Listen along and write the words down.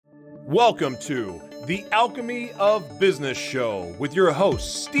Welcome to the Alchemy of Business Show with your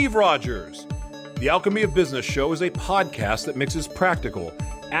host, Steve Rogers. The Alchemy of Business Show is a podcast that mixes practical,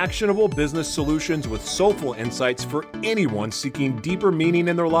 actionable business solutions with soulful insights for anyone seeking deeper meaning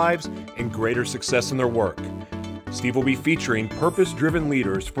in their lives and greater success in their work. Steve will be featuring purpose-driven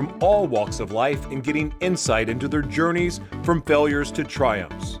leaders from all walks of life and getting insight into their journeys from failures to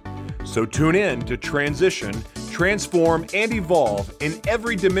triumphs. So tune in to transition, transform, and evolve in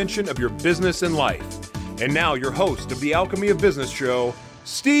every dimension of your business and life. And now your host of the Alchemy of Business Show,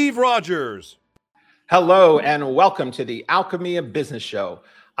 Steve Rogers. Hello and welcome to the Alchemy of Business Show.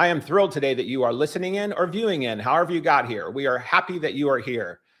 I am thrilled today that you are listening in or viewing in, however you got here. We are happy that you are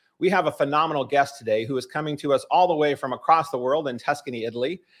here. We have a phenomenal guest today who is coming to us all the way from across the world in Tuscany,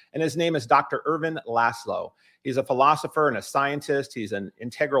 Italy, and his name is Dr. Ervin Laszlo. He's a philosopher and a scientist. He's an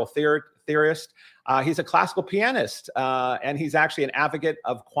integral theorist. He's a classical pianist, and he's actually an advocate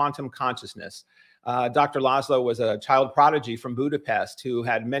of quantum consciousness. Dr. Laszlo was a child prodigy from Budapest who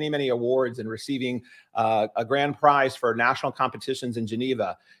had many, many awards and receiving a grand prize for national competitions in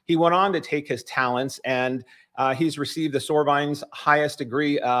Geneva. He went on to take his talents and he's received the Sorbone's highest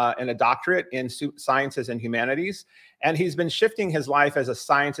degree and a doctorate in sciences and humanities. And he's been shifting his life as a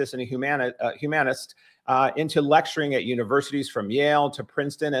scientist and a humanist into lecturing at universities from Yale to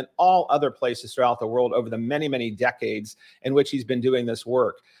Princeton and all other places throughout the world over the many, many decades in which he's been doing this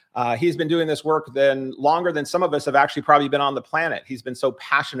work. He's been doing this work longer than some of us have actually probably been on the planet. He's been so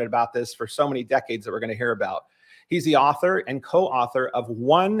passionate about this for so many decades that we're going to hear about. He's the author and co-author of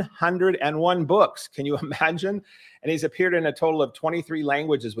 101 books. Can you imagine? And he's appeared in a total of 23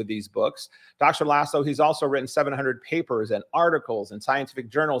 languages with these books. Dr. Laszlo, he's also written 700 papers and articles in scientific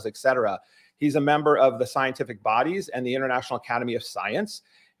journals, etc. He's a member of the scientific bodies and the International Academy of Science,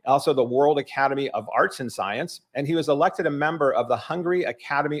 also the World Academy of Arts and Science, and he was elected a member of the Hungary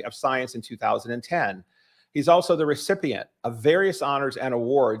Academy of Science in 2010. He's also the recipient of various honors and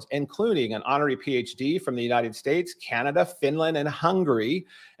awards, including an honorary PhD from the United States, Canada, Finland, and Hungary.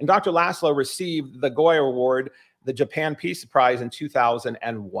 And Dr. Laszlo received the Goya Award, the Japan Peace Prize in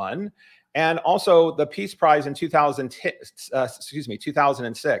 2001, and also the Peace Prize in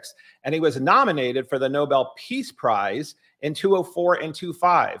 2006. And he was nominated for the Nobel Peace Prize in 2004 and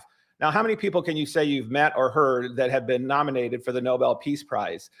 2005. Now, how many people can you say you've met or heard that have been nominated for the Nobel Peace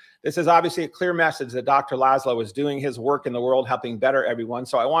Prize? This is obviously a clear message that Dr. Laszlo is doing his work in the world, helping better everyone.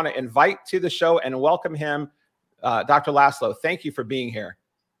 So I want to invite to the show and welcome him, Dr. Laszlo. Thank you for being here.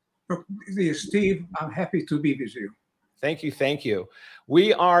 Steve, I'm happy to be with you. Thank you. Thank you.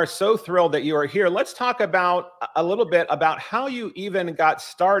 We are so thrilled that you are here. Let's talk about a little bit about how you even got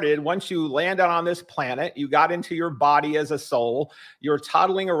started. Once you landed on this planet, you got into your body as a soul, you're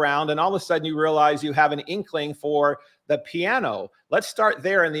toddling around, and all of a sudden you realize you have an inkling for the piano. Let's start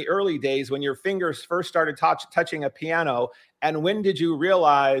there in the early days when your fingers first started touching a piano. And when did you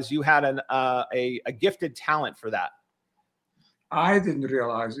realize you had a gifted talent for that? I didn't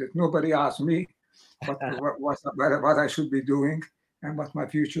realize it. Nobody asked me what I should be doing and what my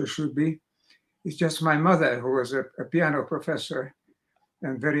future should be. It's just my mother, who was a piano professor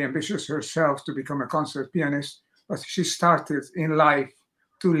and very ambitious herself to become a concert pianist, but she started in life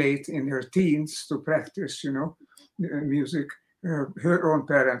too late in her teens to practice, music. Her own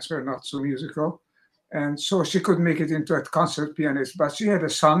parents were not so musical, and so she couldn't make it into a concert pianist, but she had a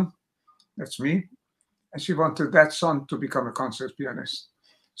son, that's me, and she wanted that son to become a concert pianist.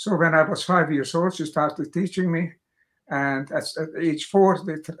 So when I was 5 years old, she started teaching me. And at age 4,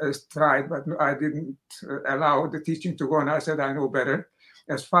 they tried, but I didn't allow the teaching to go on. I said, I know better.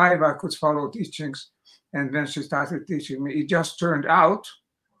 At 5, I could follow teachings. And when she started teaching me, it just turned out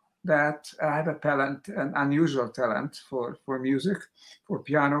that I have a talent, an unusual talent for music, for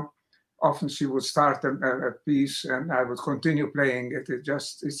piano. Often she would start a piece and I would continue playing it. It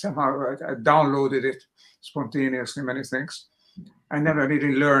somehow, I downloaded it spontaneously, many things. I never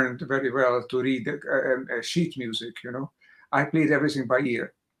really learned very well to read sheet music, I played everything by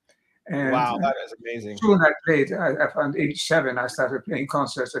ear. And wow, that is amazing. Soon I played, at age 7, I started playing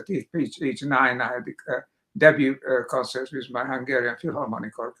concerts. At age 9, I had debut concerts with my Hungarian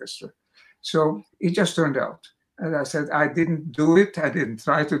Philharmonic Orchestra. So it just turned out. As I said, I didn't do it. I didn't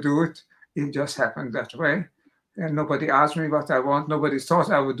try to do it. It just happened that way. And nobody asked me what I want. Nobody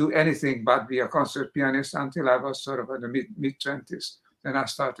thought I would do anything but be a concert pianist until I was sort of in the mid-20s. Then I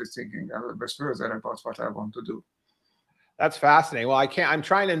started thinking a little bit further about what I want to do. That's fascinating. Well, I'm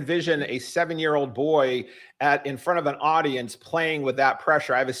trying to envision a 7-year-old boy in front of an audience playing with that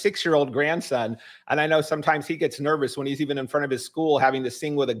pressure. I have a 6-year-old grandson, and I know sometimes he gets nervous when he's even in front of his school having to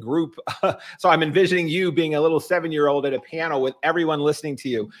sing with a group. So I'm envisioning you being a little 7-year-old at a piano with everyone listening to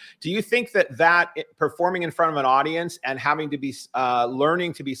you. Do you think that performing in front of an audience and having to be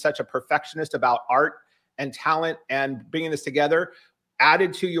learning to be such a perfectionist about art and talent and bringing this together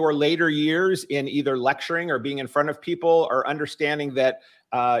added to your later years in either lecturing or being in front of people, or understanding that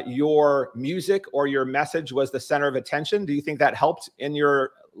your music or your message was the center of attention? Do you think that helped in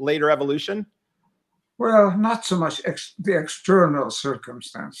your later evolution? Well, not so much the external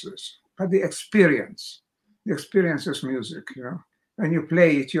circumstances, but the experience. The experience is music, you know. When you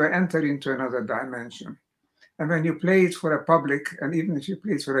play it, you enter into another dimension. And when you play it for a public, and even if you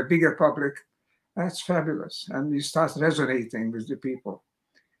play it for a bigger public, that's fabulous. And you start resonating with the people.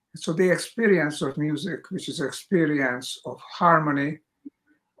 So the experience of music, which is experience of harmony,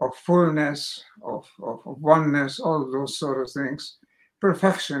 of fullness, of oneness, all those sort of things,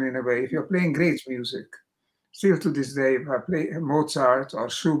 perfection in a way. If you're playing great music, still to this day, if I play Mozart or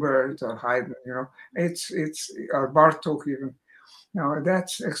Schubert or Haydn, you know, it's or Bartok even, you know,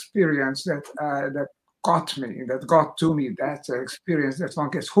 that's experience that got me, that got to me. That's an experience that one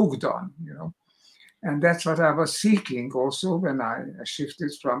gets hooked on, you know. And that's what I was seeking also when I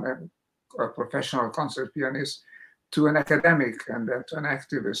shifted from a professional concert pianist to an academic and then to an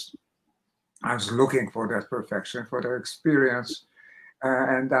activist. I was looking for that perfection, for that experience.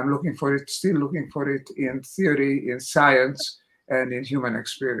 And I'm still looking for it in theory, in science, and in human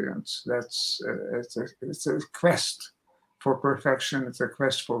experience. It's a quest for perfection. It's a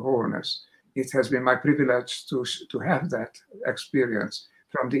quest for wholeness. It has been my privilege to have that experience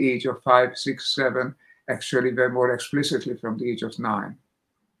from the age of 5, 6, 7, actually very more explicitly from the age of 9.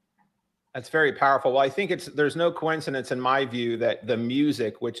 That's very powerful. Well, I think there's no coincidence in my view that the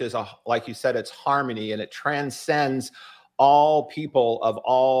music, which is like you said, it's harmony, and it transcends all people of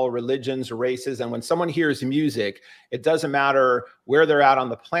all religions, races. And when someone hears music, it doesn't matter where they're at on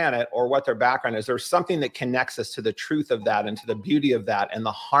the planet or what their background is. There's something that connects us to the truth of that and to the beauty of that and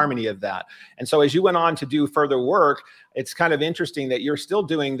the harmony of that. And so as you went on to do further work, it's kind of interesting that you're still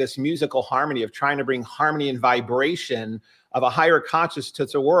doing this musical harmony of trying to bring harmony and vibration of a higher consciousness to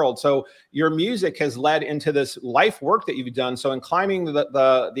the world. So your music has led into this life work that you've done. So in climbing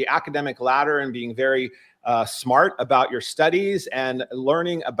the academic ladder and being very smart about your studies and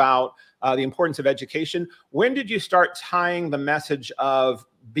learning about the importance of education, when did you start tying the message of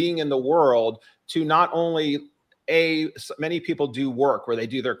being in the world to not only many people do work where they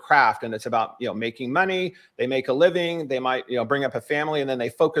do their craft and it's about, you know, making money, they make a living, they might, you know, bring up a family, and then they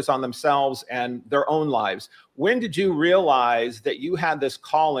focus on themselves and their own lives. When did you realize that you had this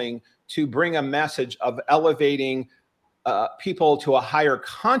calling to bring a message of elevating people to a higher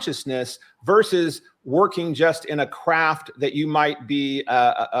consciousness versus working just in a craft that you might be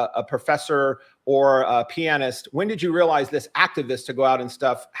a professor or a pianist? When did you realize this activist to go out and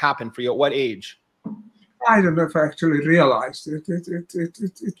stuff happened for you? At what age? I don't know if I actually realized it.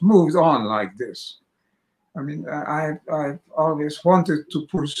 It moves on like this. I mean, I've always wanted to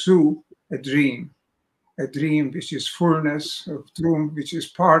pursue a dream which is fullness of truth, which is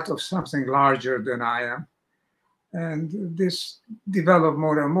part of something larger than I am. And this developed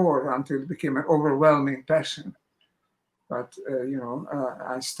more and more until it became an overwhelming passion. But,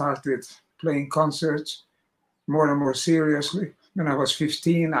 I started playing concerts more and more seriously. When I was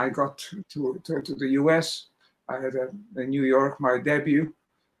 15, I got to the US. I had in New York my debut,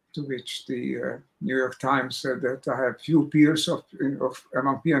 to which the New York Times said that I have few peers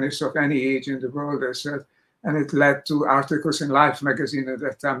among pianists of any age in the world, they said. And it led to articles in Life magazine at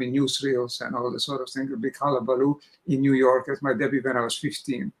that time, in newsreels and all the sort of things, a big hullabaloo in New York at my debut when I was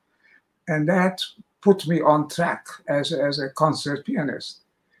 15. And that put me on track as a concert pianist.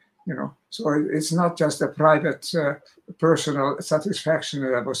 You know, so it's not just a private, personal satisfaction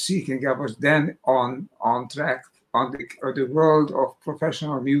that I was seeking. I was then on track on the world of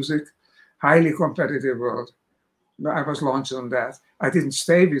professional music, highly competitive world. I was launched on that. I didn't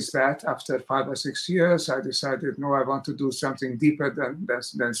stay with that. After 5 or 6 years, I decided, no, I want to do something deeper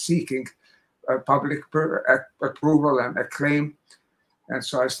than seeking public approval and acclaim. And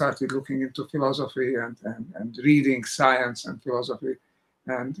so I started looking into philosophy and reading science and philosophy.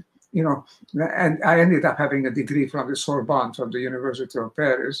 And and I ended up having a degree from the Sorbonne, from the University of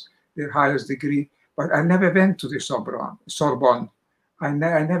Paris, the highest degree. But I never went to the Sorbonne. I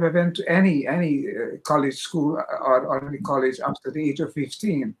never went to any college school or any college after the age of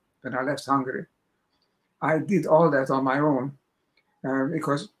 15 when I left Hungary. I did all that on my own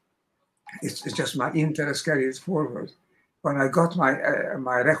because it's just my interest carried forward. when I got my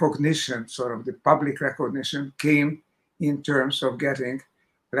recognition, sort of the public recognition, came in terms of getting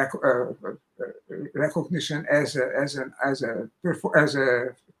recognition as a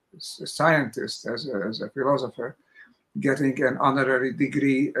scientist, as a philosopher, getting an honorary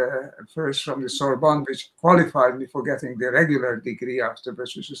degree first from the Sorbonne, which qualified me for getting the regular degree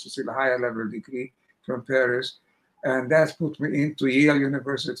afterwards, which is still a higher level degree from Paris. And that put me into Yale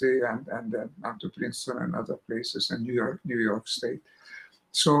University and then on to Princeton and other places in New York State.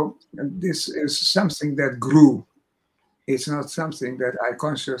 So this is something that grew. It's not something that I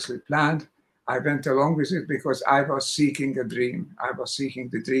consciously planned. I went along with it because I was seeking a dream. I was seeking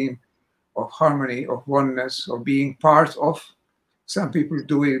the dream of harmony, of oneness, of being part of. Some people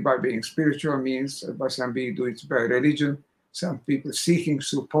do it by being spiritual means, but some people do it by religion. Some people seeking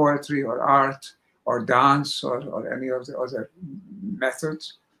through poetry or art or dance or any of the other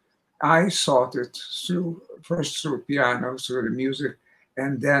methods. I sought it first through piano, through the music,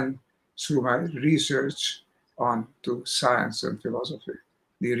 and then through my research onto science and philosophy.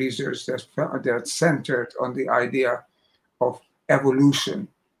 The research that centered on the idea of evolution,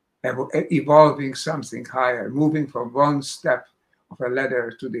 evolving something higher, moving from one step of a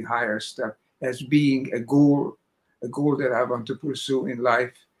ladder to the higher step as being a goal that I want to pursue in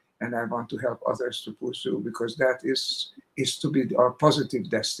life, and I want to help others to pursue, because that is to be our positive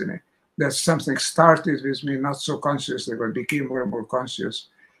destiny. That's something started with me not so consciously, but became more and more conscious.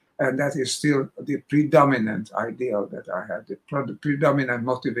 And that is still the predominant ideal that I had, the predominant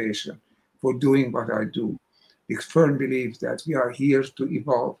motivation for doing what I do. The firm belief that we are here to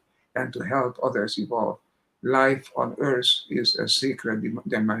evolve and to help others evolve. Life on earth is a sacred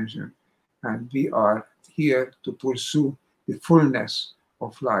dimension, and we are here to pursue the fullness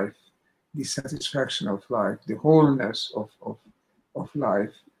of life, the satisfaction of life, the wholeness of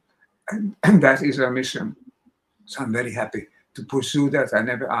life. And that is our mission. So I'm very happy to pursue that. I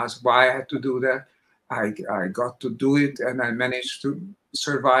never asked why I had to do that. I got to do it, and I managed to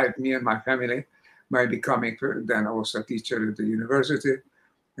survive, me and my family, by becoming then also a teacher at the university,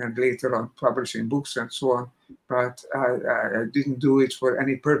 and later on publishing books and so on. But I didn't do it for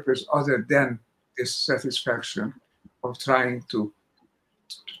any purpose other than this satisfaction of trying to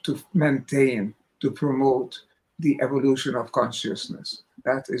maintain, to promote the evolution of consciousness.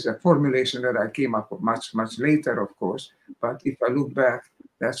 That is a formulation that I came up with much, much later, of course. But if I look back,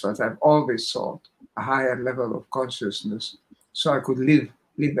 that's what I've always sought, a higher level of consciousness, so I could live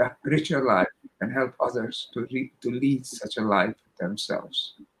a richer life and help others to lead such a life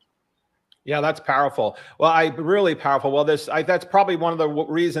themselves. Yeah, that's powerful. Well, really powerful. Well, that's probably one of the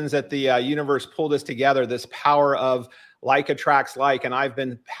reasons that the universe pulled us together, this power of like attracts like. And I've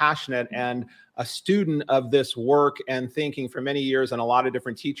been passionate and a student of this work and thinking for many years, and a lot of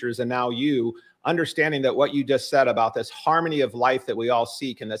different teachers, and now you, understanding that what you just said about this harmony of life that we all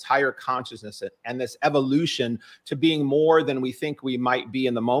seek, and this higher consciousness and this evolution to being more than we think we might be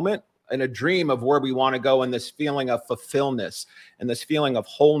in the moment, and a dream of where we want to go, and this feeling of fulfillment and this feeling of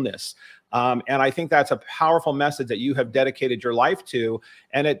wholeness. And I think that's a powerful message that you have dedicated your life to.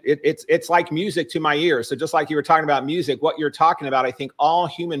 And it's like music to my ears. So just like you were talking about music, what you're talking about, I think all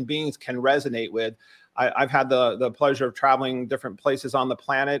human beings can resonate with. I've had the pleasure of traveling different places on the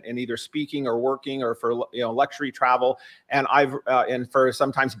planet and either speaking or working or for luxury travel, and for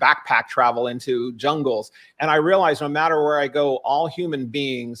sometimes backpack travel into jungles. And I realize no matter where I go, all human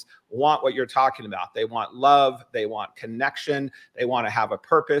beings want what you're talking about. They want love, they want connection, they want to have a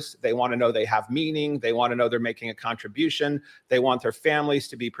purpose, they want to know they have meaning, they want to know they're making a contribution, they want their families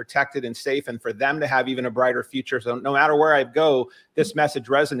to be protected and safe, and for them to have even a brighter future. So no matter where I go, this message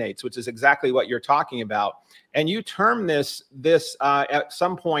resonates, which is exactly what you're talking about. And you term this at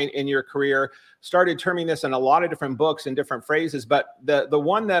some point in your career, started terming this in a lot of different books and different phrases, but the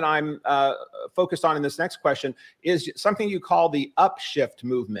one that I'm focused on in this next question is something you call the Upshift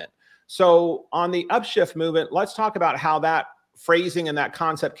movement. So on the Upshift movement, let's talk about how that phrasing and that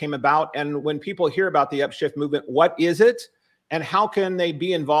concept came about. And when people hear about the Upshift movement, what is it? And how can they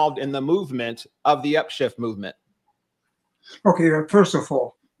be involved in the movement of the Upshift movement? Okay, first of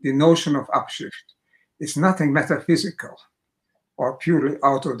all, the notion of Upshift is nothing metaphysical or purely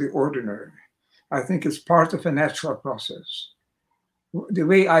out of the ordinary. I think it's part of a natural process. The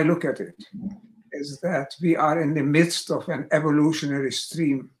way I look at it is that we are in the midst of an evolutionary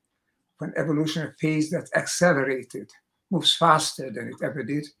stream, an evolutionary phase that accelerated, moves faster than it ever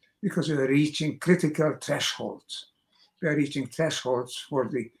did, because we are reaching critical thresholds. We are reaching thresholds for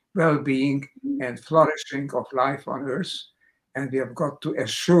the well-being and flourishing of life on Earth. And we have got to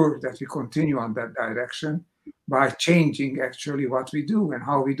assure that we continue on that direction by changing actually what we do and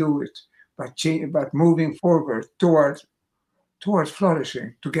how we do it, but moving forward toward towards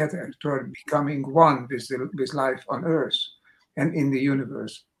flourishing together, toward becoming one with life on Earth and in the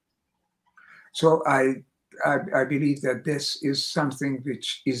universe. So I believe that this is something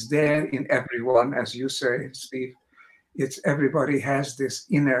which is there in everyone, as you say, Steve. It's everybody has this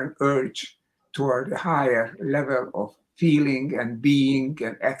inner urge toward a higher level of feeling and being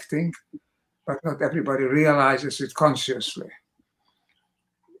and acting, but not everybody realizes it consciously.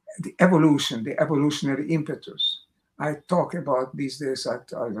 The evolution, the evolutionary impetus. I talk about these days,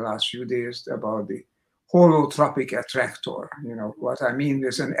 the last few days, about the holotropic attractor. You know, what I mean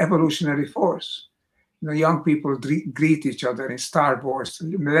is an evolutionary force. You know, young people greet each other in Star Wars.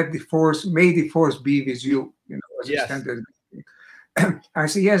 May the force be with you. You know, as a standard. I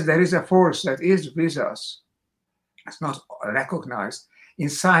say, yes, there is a force that is with us. It's not recognized. In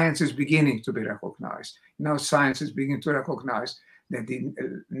science, it's beginning to be recognized. Now, science is beginning to recognize that the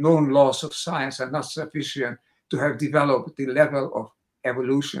known laws of science are not sufficient to have developed the level of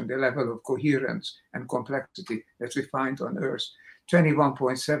evolution, the level of coherence and complexity that we find on Earth.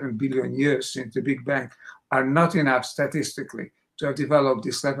 21.7 billion years since the Big Bang are not enough statistically to have developed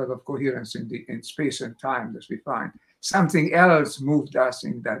this level of coherence in space and time that we find. Something else moved us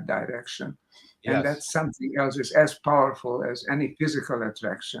in that direction. Yes. And that something else is as powerful as any physical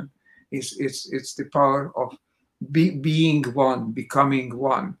attraction. It's the power of being one, becoming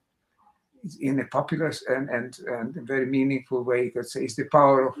one. In a popular and very meaningful way, you could say, it's the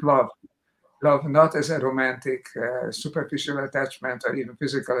power of love. Love not as a romantic, superficial attachment or even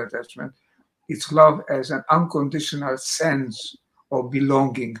physical attachment. It's love as an unconditional sense of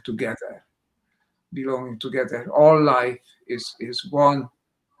belonging together. Belonging together. All life is one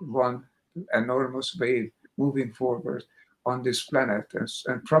enormous wave moving forward on this planet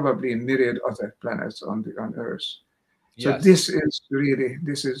and probably a myriad other planets on Earth. So yes. This is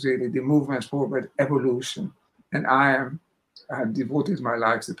really the movement forward, evolution. And I have devoted my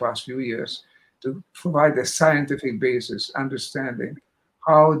life the past few years to provide a scientific basis, understanding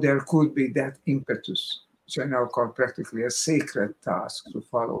how there could be that impetus, which I now call practically a sacred task to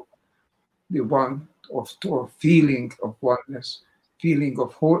follow, the one of feeling of oneness, feeling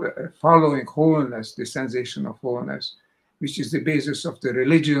of following wholeness, the sensation of wholeness, which is the basis of the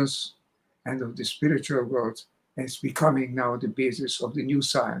religions and of the spiritual world. And it's becoming now the basis of the new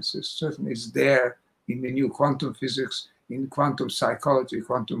sciences. Certainly it's there in the new quantum physics, in quantum psychology,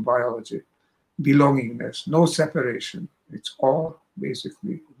 quantum biology. Belongingness, no separation. It's all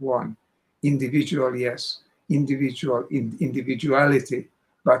basically one. Individual, yes. Individuality,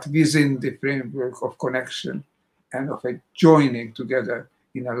 but within the framework of connection and of a joining together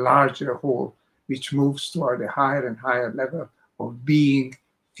in a larger whole, which moves toward a higher and higher level of being,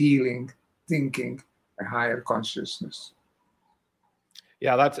 feeling, thinking, a higher consciousness.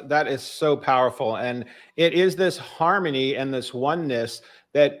 Yeah, that is so powerful. And it is this harmony and this oneness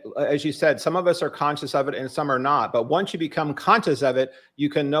that, as you said, some of us are conscious of it and some are not. But once you become conscious of it, you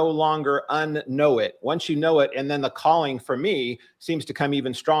can no longer unknow it. Once you know it, and then the calling for me seems to come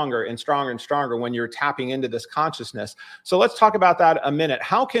even stronger and stronger and stronger when you're tapping into this consciousness. So let's talk about that a minute.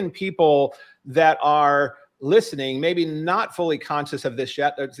 How can people that are listening, maybe not fully conscious of this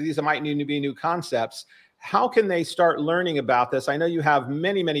yet, these might need to be new concepts, how can they start learning about this? I know you have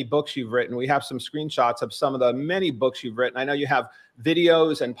many, many books you've written. We have some screenshots of some of the many books you've written. I know you have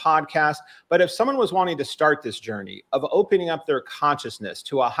videos and podcasts, but if someone was wanting to start this journey of opening up their consciousness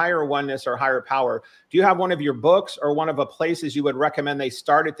to a higher oneness or higher power, do you have one of your books or one of the places you would recommend they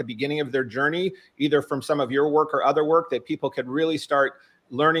start at the beginning of their journey, either from some of your work or other work, that people could really start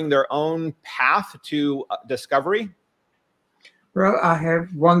learning their own path to discovery? Well, I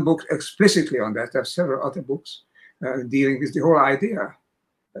have one book explicitly on that. I have several other books dealing with the whole idea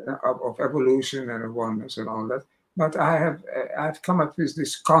of evolution and of oneness and all that. But I've come up with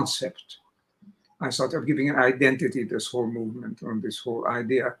this concept. I thought of giving an identity to this whole movement, on this whole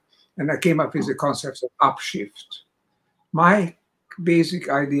idea. And I came up with the concept of upshift. My basic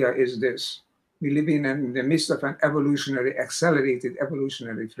idea is this. We live in the midst of an accelerated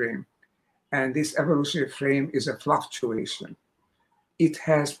evolutionary frame. And this evolutionary frame is a fluctuation. It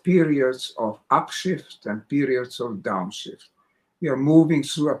has periods of upshift and periods of downshift. We are moving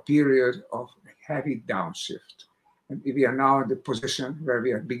through a period of heavy downshift. And we are now in the position where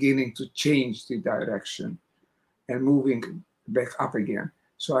we are beginning to change the direction and moving back up again.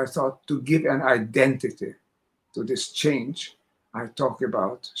 So I thought, to give an identity to this change, I talk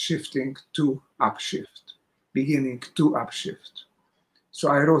about shifting to upshift, beginning to upshift. So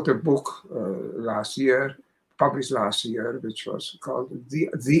I wrote a book published last year, which was called The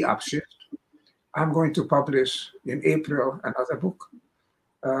Upshift. I'm going to publish in April another book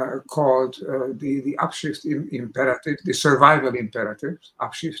called the Upshift imperative, the survival imperative,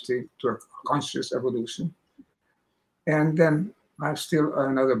 upshifting to a conscious evolution. And then I have still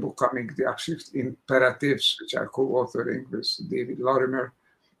another book coming, the Upshift Imperatives, which I'm co-authoring with David Lorimer.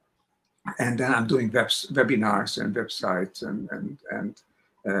 And then I'm doing webinars and websites and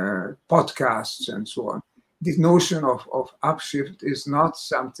podcasts and so on. The notion of upshift is not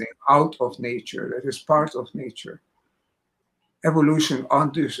something out of nature, it is part of nature. Evolution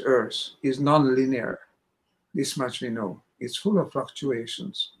on this earth is non-linear. This much we know. It's full of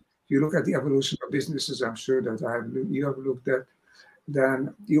fluctuations. If you look at the evolution of businesses, I'm sure that you have looked at,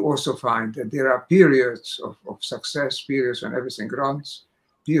 then you also find that there are periods of success, periods when everything runs,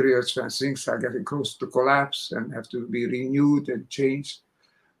 periods when things are getting close to collapse and have to be renewed and changed.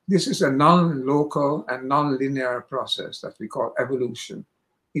 This is a non-local and non-linear process that we call evolution.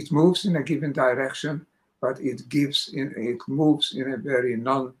 It moves in a given direction, but it moves in a very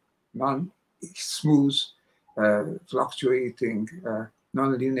non-smooth, fluctuating,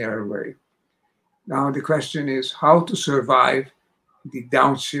 non-linear way. Now the question is how to survive the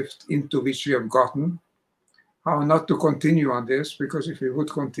downshift into which we have gotten, how not to continue on this, because if we would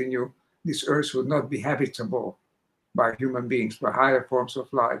continue, this earth would not be habitable by human beings, by higher forms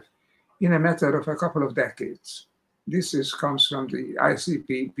of life, in a matter of a couple of decades. This comes from the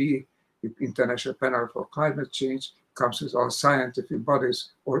ICPP, the International Panel for Climate Change, comes with all scientific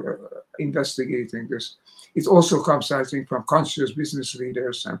bodies investigating this. It also comes, I think, from conscious business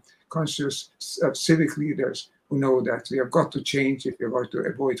leaders and conscious civic leaders who know that we have got to change if we're going to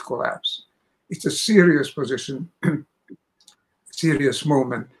avoid collapse. It's a serious position, serious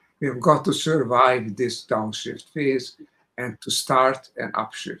moment. We have got to survive this downshift phase and to start an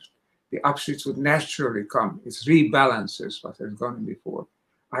upshift. The upshift would naturally come. It rebalances what has gone before.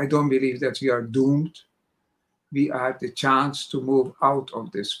 I don't believe that we are doomed. We have the chance to move out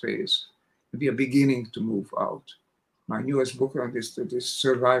of this phase. We are beginning to move out. My newest book on this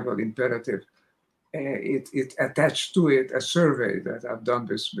survival imperative, it attached to it a survey that I've done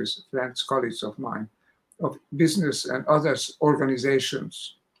with friends, colleagues of mine, of business and other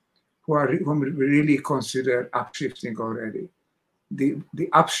organizations whom we really consider upshifting already. The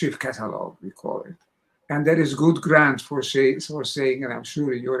upshift catalog, we call it. And there is good ground for saying, and I'm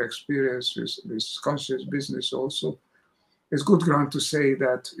sure in your experience with conscious business also, there's good ground to say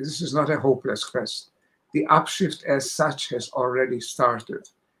that this is not a hopeless quest. The upshift as such has already started.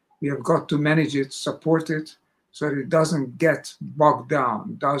 We have got to manage it, support it, so that it doesn't get bogged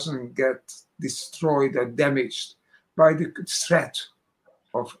down, doesn't get destroyed or damaged by the threat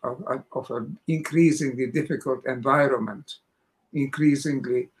of an increasingly difficult environment,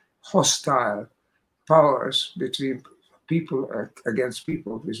 increasingly hostile powers between people against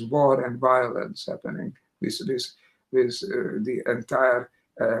people, with war and violence happening, with the entire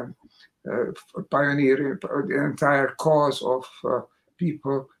pioneering, the entire cause of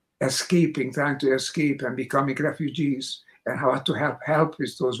people escaping, trying to escape and becoming refugees, and how to help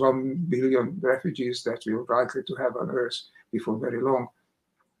with those 1 billion refugees that we're likely to have on Earth before very long.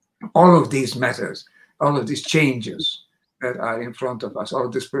 All of these matters, all of these changes that are in front of us, all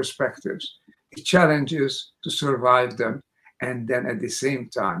of these perspectives, the challenges to survive them, and then at the same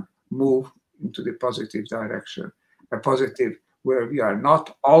time move into the positive direction, a positive where we are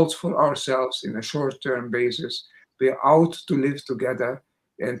not out for ourselves in a short-term basis, we are out to live together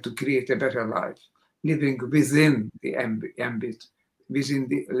and to create a better life, living within the ambit, within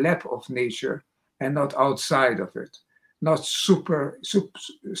the lap of nature, and not outside of it, not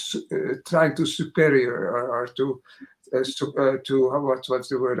trying to superior or to what's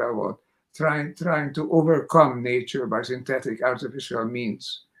the word I want, trying to overcome nature by synthetic artificial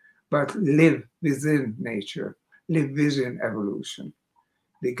means, but live within nature, live within evolution.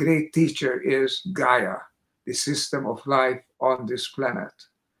 The great teacher is Gaia, the system of life on this planet.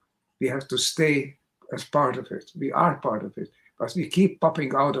 We have to stay as part of it. We are part of it, but we keep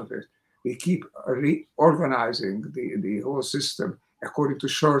popping out of it. We keep reorganizing the whole system according to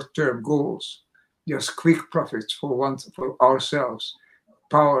short-term goals, just quick profits for ourselves.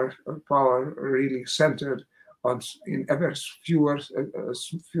 Power really centered in ever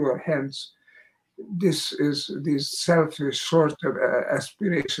fewer hands. These selfish short-term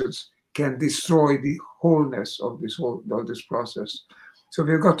aspirations can destroy the wholeness of this process. So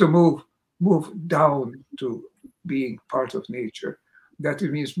we've got to move down to being part of nature. That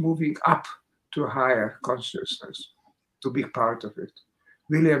means moving up to a higher consciousness, to be part of it.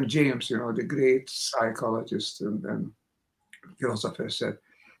 William James, the great psychologist and philosopher, said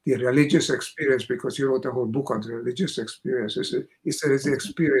the religious experience, because he wrote a whole book on the religious experience, is the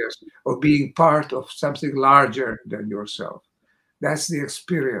experience of being part of something larger than yourself. That's the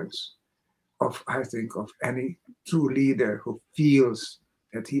experience of, I think, of any true leader who feels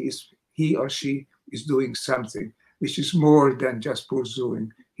that he or she is doing something which is more than just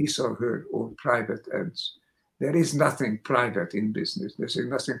pursuing his or her own private ends. There is nothing private in business. There's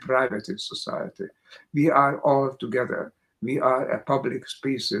nothing private in society. We are all together. We are a public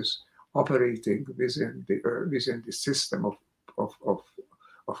species operating within the system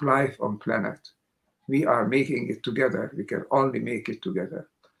of life on planet. We are making it together. We can only make it together.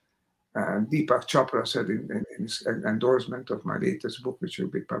 Deepak Chopra said in his endorsement of my latest book, which will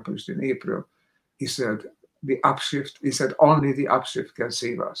be published in April, he said, he said, only the upshift can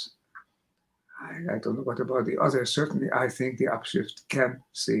save us. I don't know what about the others. Certainly, I think the upshift can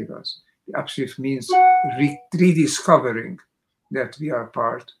save us. The upshift means rediscovering that we are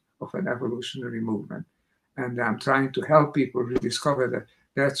part of an evolutionary movement. And I'm trying to help people rediscover that.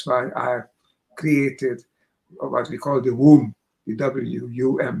 That's why I've created what we call the WUM, the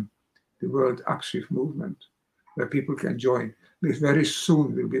WUM, the World Upshift Movement, where people can join. We very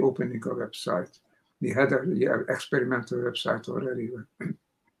soon will be opening a website. We had an experimental website already.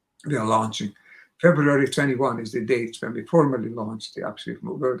 We are launching. February 21 is the date when we formally launched the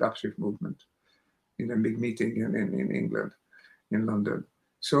World Upshift Movement in a big meeting in England, in London.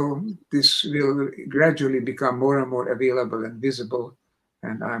 So this will gradually become more and more available and visible.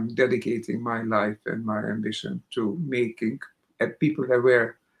 And I'm dedicating my life and my ambition to making people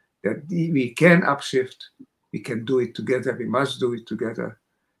aware that we can upshift, we can do it together, we must do it together,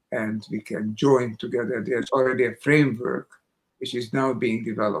 and we can join together. There's already a framework which is now being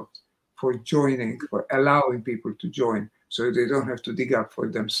developed for joining, for allowing people to join, so they don't have to dig up for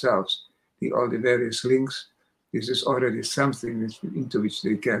themselves all the various links. This is already something into which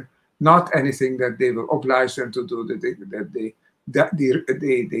they can, not anything that they will oblige them to do, that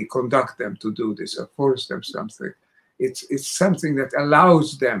they conduct them to do this or force them something. It's something that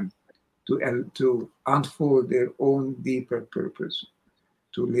allows them to unfold their own deeper purpose,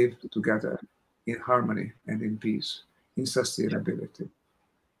 to live together in harmony and in peace, in sustainability.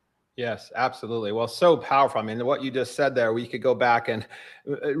 Yes, absolutely. Well, so powerful. I mean, what you just said there, we could go back and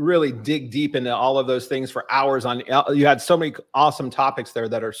really dig deep into all of those things for hours on. You had so many awesome topics there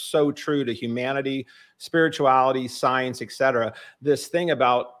that are so true to humanity, spirituality, science, etc. This thing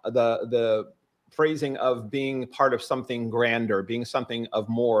about the phrasing of being part of something grander, being something of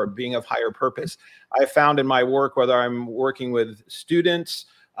more, being of higher purpose. I found in my work, whether I'm working with students,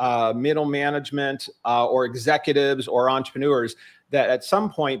 middle management, or executives or entrepreneurs, that at some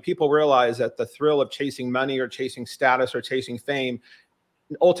point people realize that the thrill of chasing money or chasing status or chasing fame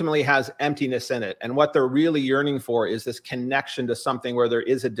ultimately has emptiness in it. And what they're really yearning for is this connection to something where there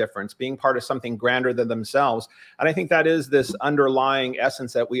is a difference, being part of something grander than themselves. And I think that is this underlying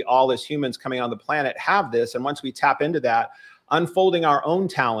essence that we all as humans coming on the planet have this. And once we tap into that, unfolding our own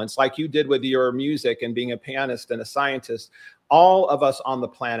talents, like you did with your music and being a pianist and a scientist, all of us on the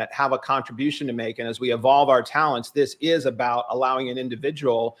planet have a contribution to make. And as we evolve our talents, this is about allowing an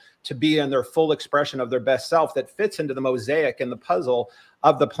individual to be in their full expression of their best self that fits into the mosaic and the puzzle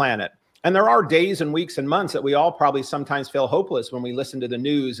of the planet. And there are days and weeks and months that we all probably sometimes feel hopeless when we listen to the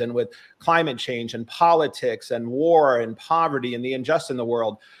news and with climate change and politics and war and poverty and the injustice in the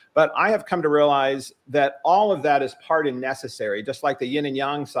world. But I have come to realize that all of that is part and necessary, just like the yin and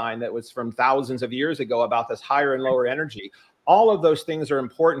yang sign that was from thousands of years ago about this higher and lower energy. All of those things are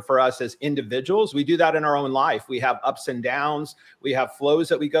important for us as individuals. We do that in our own life. We have ups and downs. We have flows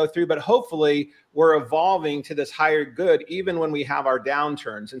that we go through, but hopefully we're evolving to this higher good, even when we have our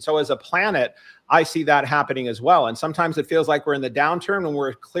downturns. And so as a planet, I see that happening as well. And sometimes it feels like we're in the downturn when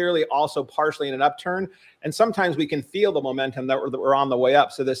we're clearly also partially in an upturn. And sometimes we can feel the momentum that we're on the way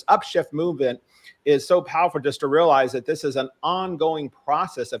up. So this upshift movement is so powerful, just to realize that this is an ongoing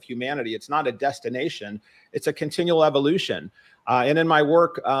process of humanity. It's not a destination. It's a continual evolution. And in my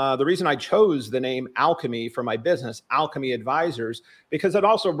work, the reason I chose the name Alchemy for my business, Alchemy Advisors, because it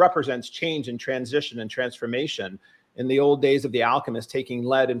also represents change and transition and transformation. In the old days of the alchemist, taking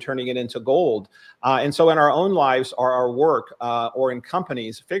lead and turning it into gold. And so in our own lives or our work or in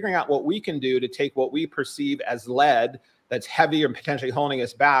companies, figuring out what we can do to take what we perceive as lead that's heavy or potentially holding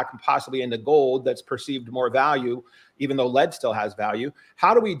us back, and possibly into gold that's perceived more value, even though lead still has value.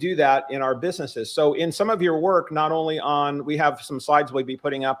 How do we do that in our businesses? So in some of your work, not only on, we have some slides we'll be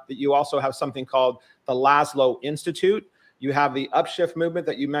putting up, that you also have something called the Laszlo Institute. You have the Upshift movement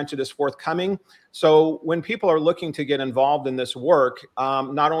that you mentioned is forthcoming. So when people are looking to get involved in this work,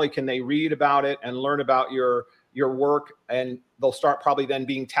 not only can they read about it and learn about your your work, and they'll start probably then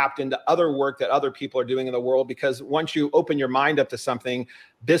being tapped into other work that other people are doing in the world. Because once you open your mind up to something,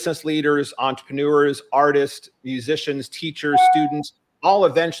 business leaders, entrepreneurs, artists, musicians, teachers, students, all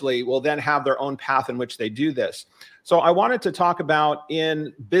eventually will then have their own path in which they do this. So I wanted to talk about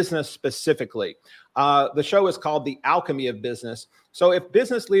in business specifically. The show is called The Alchemy of Business. So if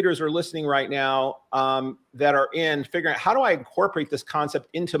business leaders are listening right now that are in figuring out, how do I incorporate this concept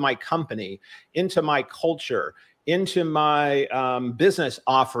into my company, into my culture, into my business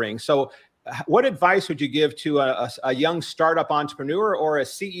offering? So what advice would you give to a young startup entrepreneur or a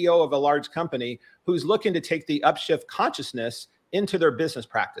CEO of a large company who's looking to take the Upshift consciousness into their business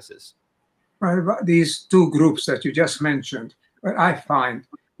practices? Well, these two groups that you just mentioned, I find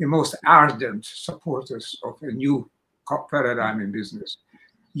the most ardent supporters of a new paradigm in business.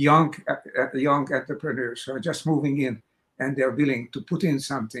 Young entrepreneurs who are just moving in, and they're willing to put in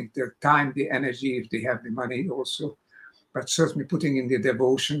something, their time, the energy, if they have the money also, but certainly putting in the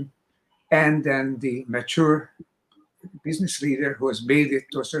devotion. And then the mature business leader who has made it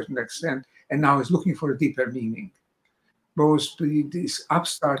to a certain extent and now is looking for a deeper meaning. Both this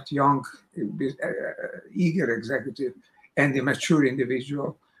upstart, young, eager executive and the mature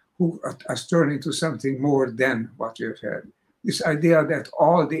individual who has turned into something more than what we have had. This idea that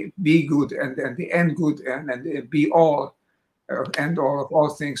all the be good and the end good and the be all, end all of all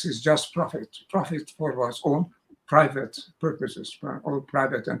things is just profit for one's own private purposes, or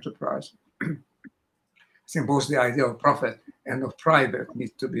private enterprise. I think both the idea of profit and of private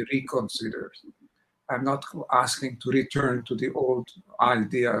need to be reconsidered. I'm not asking to return to the old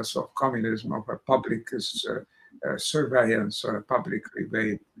ideas of communism, of a public surveillance or a public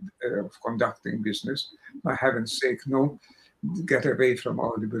way of conducting business. For heaven's sake, no, get away from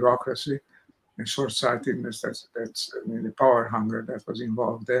all the bureaucracy and short-sightedness, that's the power hunger that was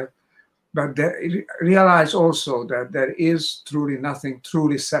involved there. But realize also that there is truly nothing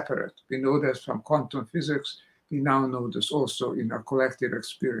truly separate. We know this from quantum physics. We now know this also in our collective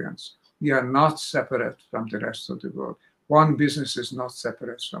experience. We are not separate from the rest of the world. One business is not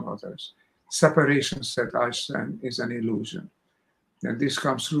separate from others. Separation, said Einstein, is an illusion. And this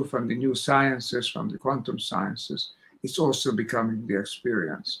comes through from the new sciences, from the quantum sciences. It's also becoming the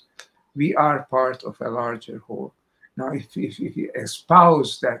experience. We are part of a larger whole. Now, if we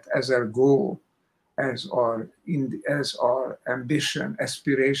espouse that as our goal, as our ambition,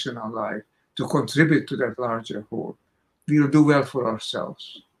 aspirational life, to contribute to that larger whole, we'll do well for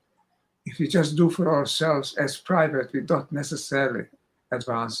ourselves. If we just do for ourselves as private, we're not necessarily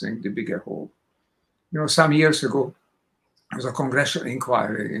advancing the bigger whole. You know, some years ago, there was a congressional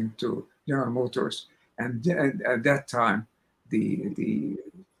inquiry into General Motors, and at that time, the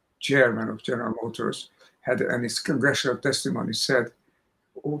chairman of General Motors had, in his congressional testimony, said,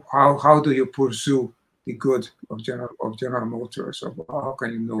 "How do you pursue the good of General Motors? Or how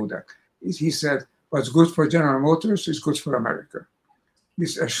can you know that?" He said, "What's good for General Motors is good for America."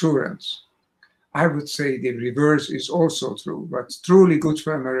 This assurance. I would say the reverse is also true. What's truly good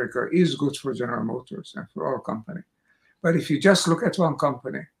for America is good for General Motors and for our company. But if you just look at one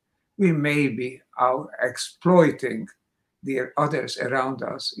company, we may be exploiting the others around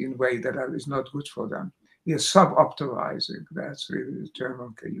us in a way that is not good for them. We are sub-optimizing. That's really the term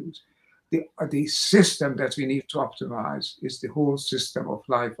one can use. The system that we need to optimize is the whole system of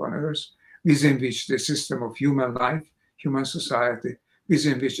life on Earth, within which the system of human life, human society,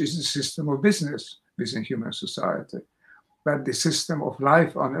 within which is the system of business within human society. But the system of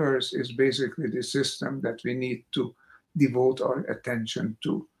life on Earth is basically the system that we need to devote our attention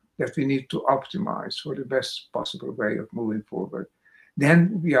to, that we need to optimize for the best possible way of moving forward.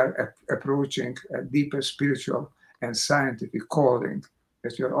 Then we are approaching a deeper spiritual and scientific calling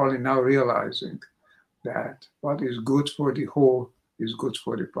that we are only now realizing that what is good for the whole is good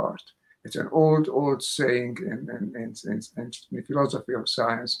for the part. It's an old saying in the philosophy of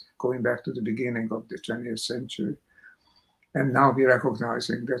science, going back to the beginning of the 20th century. And now we're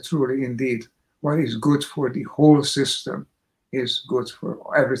recognizing that truly, indeed, what is good for the whole system is good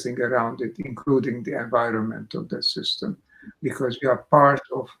for everything around it, including the environment of that system, because we are part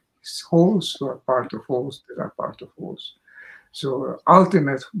of wholes who are part of wholes that are part of wholes. So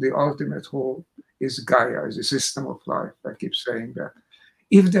the ultimate whole is Gaia, is the system of life. I keep saying that.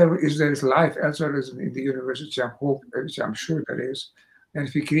 If there is life elsewhere in the universe, which I'm sure there is, and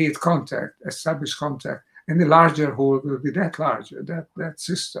if we create contact, establish contact, and the larger whole will be that larger, that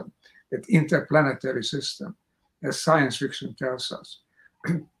system, that interplanetary system, as science fiction tells us.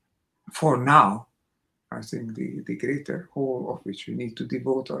 For now, I think the greater whole of which we need to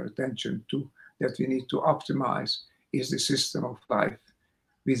devote our attention to, that we need to optimize, is the system of life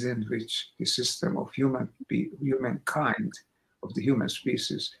within which the system of humankind, of the human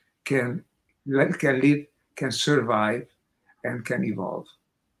species, can live, can survive, and can evolve.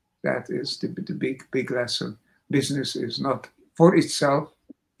 That is the big lesson. Business is not for itself,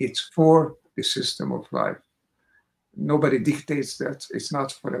 it's for the system of life. Nobody dictates that. It's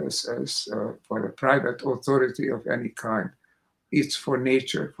not for us as for a private authority of any kind. It's for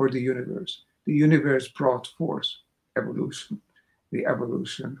nature, for the universe. The universe brought forth evolution, the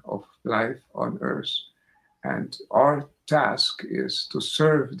evolution of life on Earth. And our task is to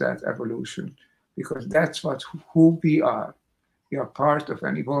serve that evolution, because that's who we are. We are part of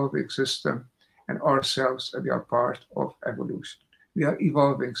an evolving system, and ourselves, we are part of evolution. We are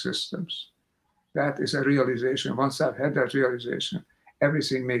evolving systems. That is a realization. Once I've had that realization,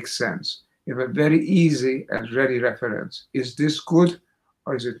 everything makes sense. You have a very easy and ready reference. Is this good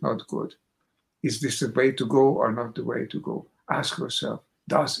or is it not good? Is this the way to go or not the way to go? Ask yourself,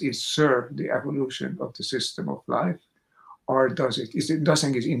 does it serve the evolution of the system of life? Or is it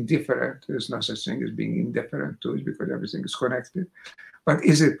nothing is indifferent? There's no such thing as being indifferent to it, because everything is connected. But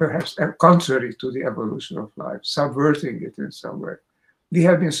is it perhaps contrary to the evolution of life, subverting it in some way? We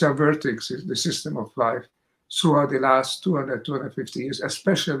have been subverting the system of life throughout the last 200, 250 years,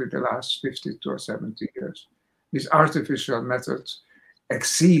 especially the last 50 to 70 years, with artificial methods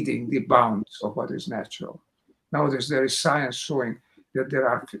exceeding the bounds of what is natural. Nowadays, there is science showing that there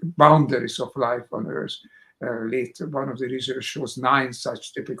are boundaries of life on Earth. Later, one of the research shows 9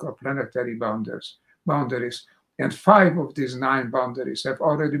 such typical planetary boundaries, and 5 of these 9 boundaries have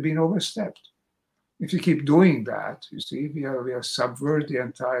already been overstepped. If you keep doing that, you see, we are subvert the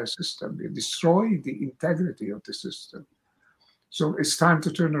entire system. We destroy the integrity of the system. So it's time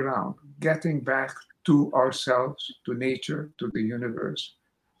to turn around, getting back to ourselves, to nature, to the universe.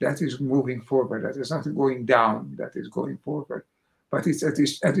 That is moving forward. That is not going down. That is going forward. But it's at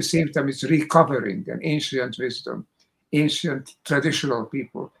the same time, it's recovering an ancient wisdom. Ancient traditional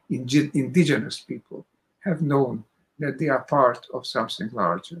people, indigenous people, have known that they are part of something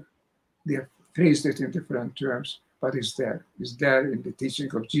larger. They have phrased it in different terms, but it's there. It's there in the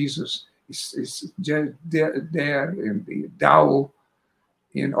teaching of Jesus. It's there in the Tao,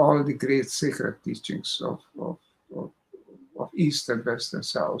 in all the great sacred teachings of East and West and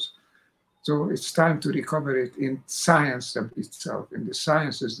South. So it's time to recover it in science itself, in the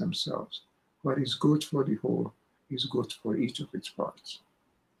sciences themselves. What is good for the whole is good for each of its parts.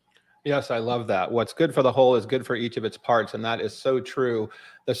 Yes, I love that. What's good for the whole is good for each of its parts. And that is so true.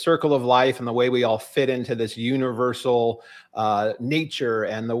 The circle of life and the way we all fit into this universal nature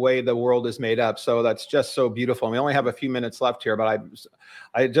and the way the world is made up. So that's just so beautiful. And we only have a few minutes left here, but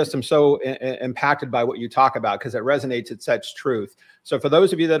I just am so impacted by what you talk about, because it resonates. It's such truth. So for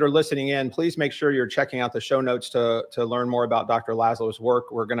those of you that are listening in, please make sure you're checking out the show notes to learn more about Dr. Laszlo's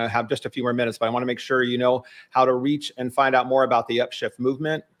work. We're going to have just a few more minutes, but I want to make sure you know how to reach and find out more about the Upshift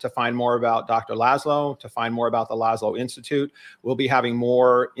movement, to find more about Dr. Laszlo, to find more about the Laszlo Institute. We'll be having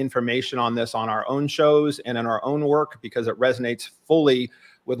more information on this on our own shows and in our own work, because it resonates fully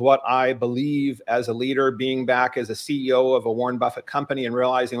with what I believe as a leader, being back as a CEO of a Warren Buffett company and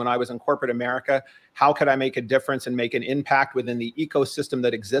realizing when I was in corporate America, how could I make a difference and make an impact within the ecosystem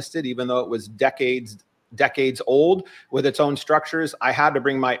that existed, even though it was decades old with its own structures. I had to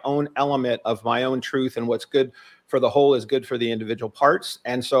bring my own element of my own truth, and what's good for the whole is good for the individual parts.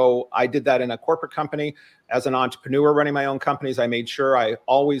 And so I did that in a corporate company. As an entrepreneur running my own companies, I made sure I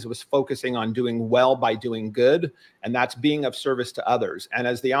always was focusing on doing well by doing good, and that's being of service to others. And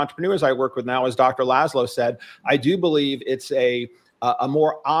as the entrepreneurs I work with now, as Dr. Laszlo said, I do believe it's a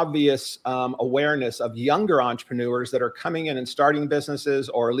more obvious awareness of younger entrepreneurs that are coming in and starting businesses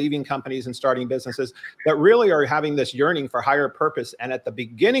or leaving companies and starting businesses that really are having this yearning for higher purpose. And at the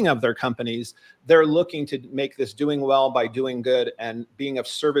beginning of their companies, they're looking to make this doing well by doing good and being of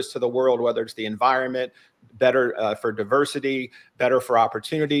service to the world, whether it's the environment, better for diversity, better for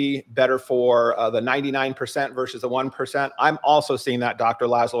opportunity, better for the 99% versus the 1%. I'm also seeing that, Dr.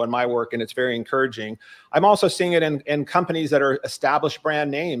 Laszlo, in my work, and it's very encouraging. I'm also seeing it in companies that are established brand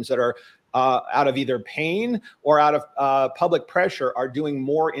names that are out of either pain or out of public pressure, are doing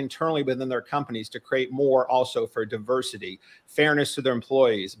more internally within their companies to create more also for diversity, fairness to their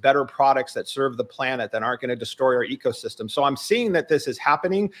employees, better products that serve the planet that aren't going to destroy our ecosystem. So I'm seeing that this is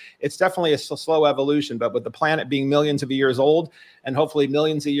happening. It's definitely a slow evolution, but with the planet being millions of years old and hopefully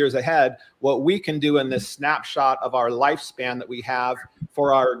millions of years ahead, what we can do in this snapshot of our lifespan that we have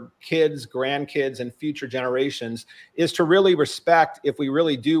for our kids, grandkids, and future generations is to really respect, if we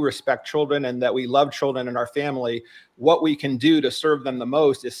really do respect children, children and that we love children in our family, what we can do to serve them the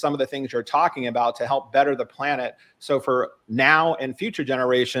most is some of the things you're talking about to help better the planet. So for now and future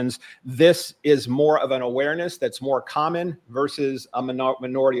generations, this is more of an awareness that's more common versus a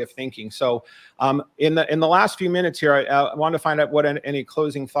minority of thinking. So in the last few minutes here, I want to find out what any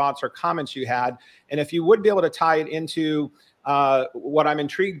closing thoughts or comments you had. And if you would be able to tie it into what I'm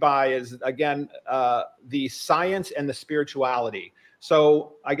intrigued by is, again, the science and the spirituality.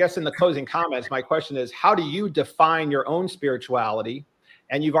 So I guess in the closing comments, my question is, how do you define your own spirituality?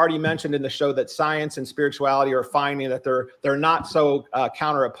 And you've already mentioned in the show that science and spirituality are finding that they're not so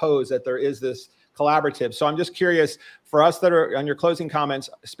counter-opposed, that there is this collaborative. So I'm just curious, for us that are on your closing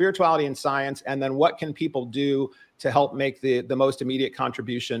comments, spirituality and science, and then what can people do to help make the most immediate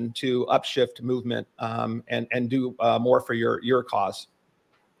contribution to Upshift movement and do more for your cause?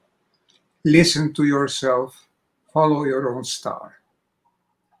 Listen to yourself, follow your own star.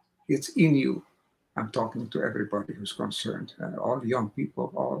 It's in you. I'm talking to everybody who's concerned, all young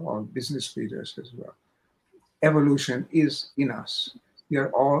people, all business leaders as well. Evolution is in us. We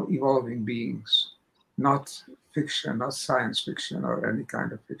are all evolving beings, not fiction, not science fiction or any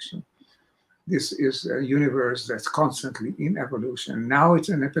kind of fiction. This is a universe that's constantly in evolution. Now it's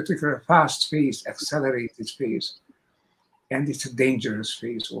in a particular fast phase, accelerated phase. And it's a dangerous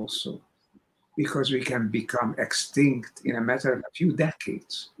phase also, because we can become extinct in a matter of a few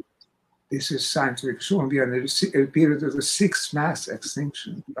decades. This is scientific shown. We are in a period of the sixth mass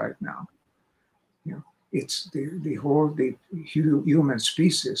extinction right now. You know, it's the whole human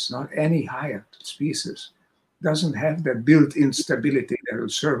species, not any higher species, doesn't have the built-in stability that will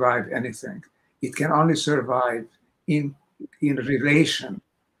survive anything. It can only survive in relation,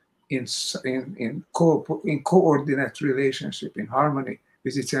 in coordinate relationship, in harmony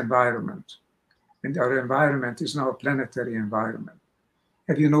with its environment. And our environment is now a planetary environment.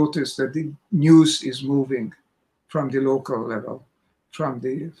 Have you noticed that the news is moving from the local level, from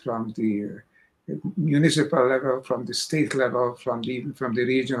the municipal level, from the state level, even from the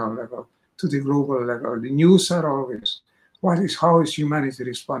regional level to the global level? The news are always, how is humanity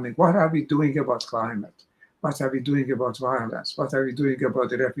responding? What are we doing about climate? What are we doing about violence? What are we doing about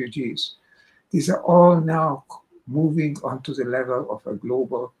the refugees? These are all now moving onto the level of a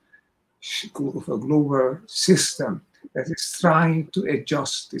global system that is trying to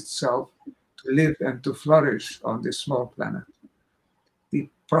adjust itself to live and to flourish on this small planet. The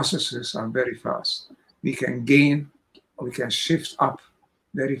processes are very fast. We can shift up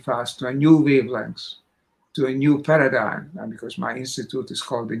very fast to a new wavelength, to a new paradigm. And because my institute is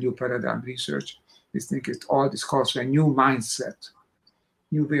called the New Paradigm Research, we think this calls for a new mindset,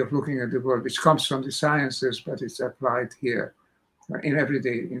 new way of looking at the world, which comes from the sciences, but it's applied here in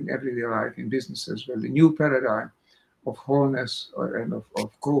everyday life, in business as well. The new paradigm of wholeness and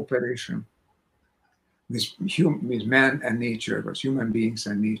of cooperation with man and nature, with human beings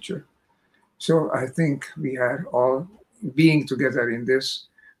and nature. So I think we are all being together in this.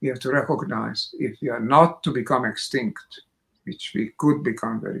 We have to recognize, if we are not to become extinct, which we could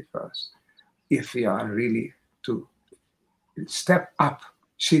become very fast, if we are really to step up,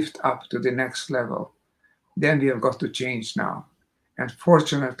 shift up to the next level, then we have got to change now. And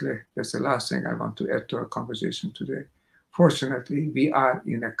fortunately, that's the last thing I want to add to our conversation today. Fortunately, we are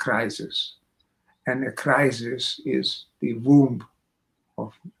in a crisis. And a crisis is the womb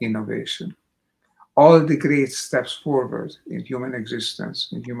of innovation. All the great steps forward in human existence,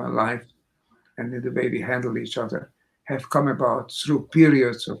 in human life, and in the way we handle each other have come about through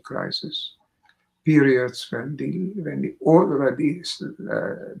periods of crisis. Periods when the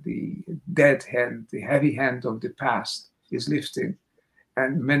dead hand, the heavy hand of the past is lifting,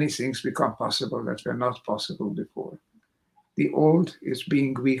 and many things become possible that were not possible before. The old is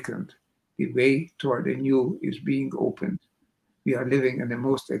being weakened. The way toward the new is being opened. We are living in the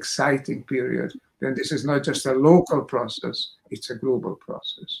most exciting period. Then this is not just a local process, it's a global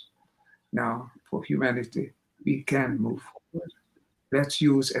process. Now, for humanity, we can move forward. Let's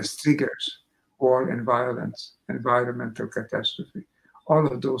use as triggers war and violence, environmental catastrophe. All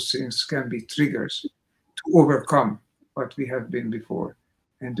of those things can be triggers to overcome what we have been before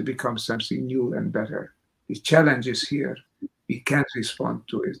and to become something new and better. The challenge is here. We can't respond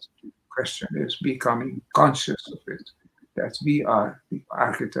to it. The question is becoming conscious of it, that we are the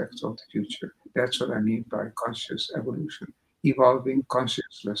architects of the future. That's what I mean by conscious evolution, evolving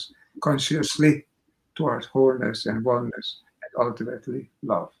consciously towards wholeness and oneness, and ultimately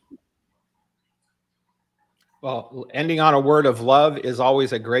love. Well, ending on a word of love is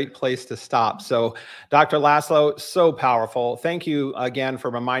always a great place to stop. So, Dr. Laszlo, so powerful. Thank you again for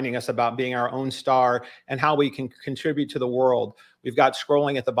reminding us about being our own star and how we can contribute to the world. We've got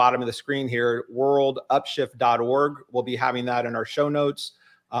scrolling at the bottom of the screen here, worldupshift.org. We'll be having that in our show notes.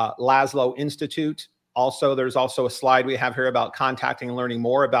 Laszlo Institute. Also, there's also a slide we have here about contacting and learning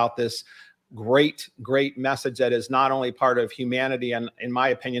more about this great message that is not only part of humanity and, in my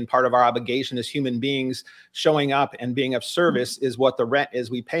opinion, part of our obligation as human beings. Showing up and being of service is what the rent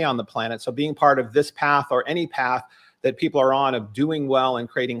is we pay on the planet. So being part of this path or any path that people are on of doing well and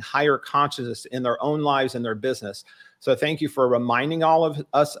creating higher consciousness in their own lives and their business. So thank you for reminding all of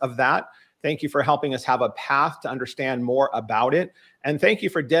us of that. Thank you for helping us have a path to understand more about it. And thank you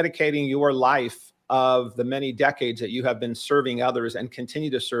for dedicating your life of the many decades that you have been serving others and continue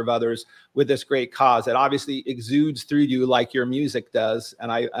to serve others with this great cause. It obviously exudes through you like your music does. And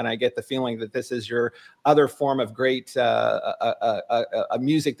I get the feeling that this is your other form of great a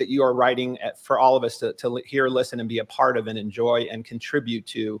music that you are writing for all of us to hear, listen, and be a part of and enjoy and contribute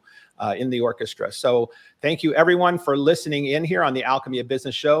to in the orchestra. So thank you everyone for listening in here on the Alchemy of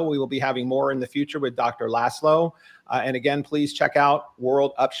Business show. We will be having more in the future with Dr. Laszlo. And again, please check out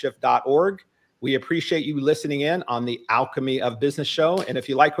worldupshift.org. We appreciate you listening in on the Alchemy of Business show. And if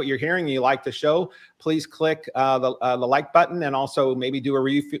you like what you're hearing and you like the show, please click the like button and also maybe do a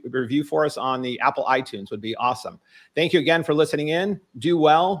review for us on the Apple iTunes would be awesome. Thank you again for listening in. Do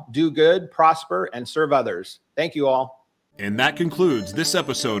well, do good, prosper, and serve others. Thank you all. And that concludes this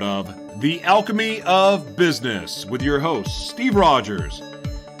episode of The Alchemy of Business with your host, Steve Rogers.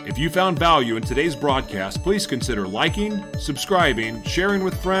 If you found value in today's broadcast, please consider liking, subscribing, sharing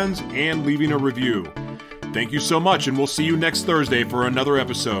with friends, and leaving a review. Thank you so much, and we'll see you next Thursday for another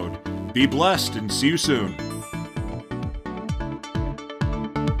episode. Be blessed and see you soon.